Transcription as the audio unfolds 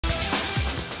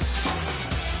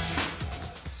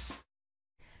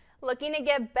Looking to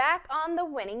get back on the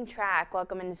winning track.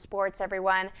 Welcome into sports,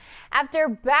 everyone. After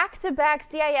back-to-back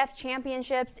CIF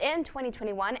championships in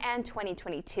 2021 and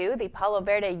 2022, the Palo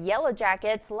Verde Yellow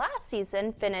Jackets last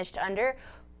season finished under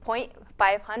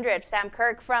 .500. Sam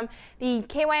Kirk from the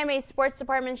KYMA Sports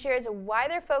Department shares why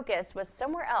their focus was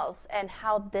somewhere else and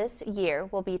how this year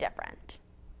will be different.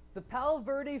 The Palo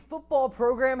Verde football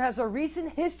program has a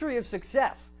recent history of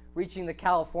success, reaching the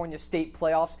California State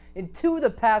playoffs in 2 of the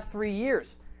past 3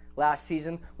 years. Last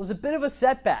season was a bit of a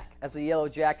setback as the Yellow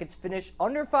Jackets finished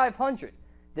under 500.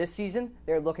 This season,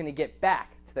 they're looking to get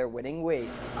back to their winning ways.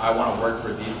 I want to work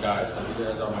for these guys because these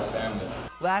guys are my family.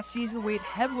 Last season weighed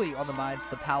heavily on the minds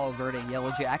of the Palo Verde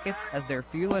Yellow Jackets as their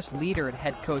fearless leader and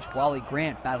head coach Wally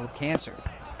Grant battled cancer.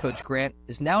 Coach Grant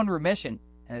is now in remission,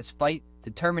 and his fight,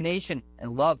 determination,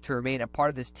 and love to remain a part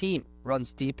of this team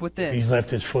runs deep within. He's left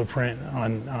his footprint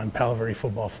on Palo Verde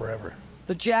football forever.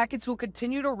 The Jackets will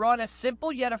continue to run a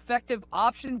simple yet effective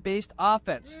option-based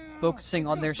offense, focusing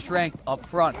on their strength up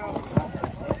front.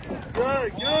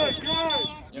 Good.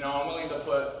 You know, I'm willing to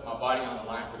put my body on the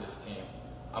line for this team.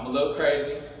 I'm a little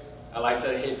crazy. I like to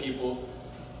hit people,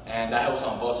 and that helps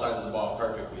on both sides of the ball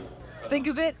perfectly. Think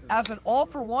of it as an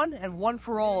all-for-one and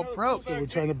one-for-all approach. So we're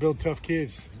trying to build tough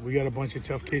kids. We got a bunch of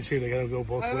tough kids here. They got to go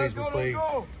both ways. We play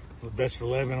the best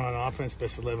 11 on offense,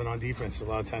 best 11 on defense. A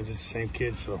lot of times it's the same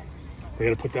kids, so they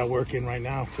got to put that work in right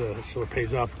now so it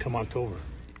pays off come October.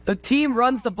 The team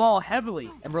runs the ball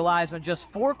heavily and relies on just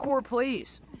 4 core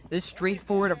plays. This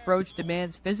straightforward approach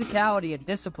demands physicality and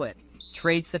discipline,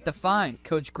 traits that define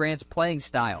Coach Grant's playing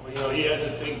style. You know, he has a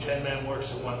thing, 10 men works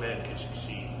so 1 man can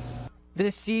succeed.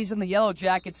 This season, the Yellow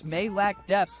Jackets may lack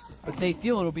depth, but they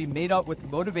feel it will be made up with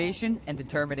motivation and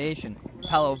determination.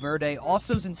 Palo Verde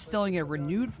also is instilling a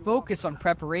renewed focus on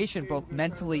preparation both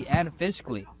mentally and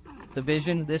physically. The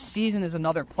vision this season is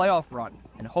another playoff run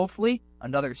and hopefully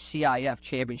another CIF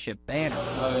championship banner.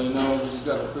 We just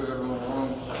got to prove everyone wrong.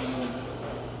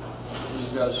 We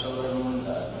just got to show everyone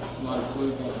that it's not a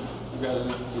fluke and we got to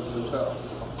get to the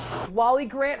playoffs. Wally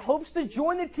Grant hopes to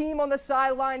join the team on the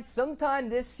sidelines sometime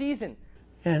this season.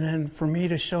 And then for me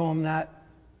to show them that,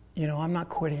 I'm not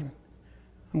quitting.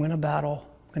 I'm going to battle.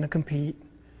 I'm going to compete.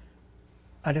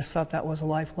 I just thought that was a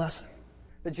life lesson.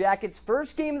 The Jackets'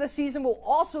 first game of the season will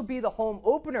also be the home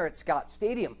opener at Scott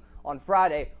Stadium on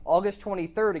Friday, August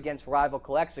 23rd against rival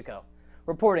Calexico.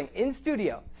 Reporting in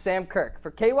studio, Sam Kirk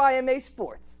for KYMA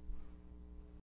Sports.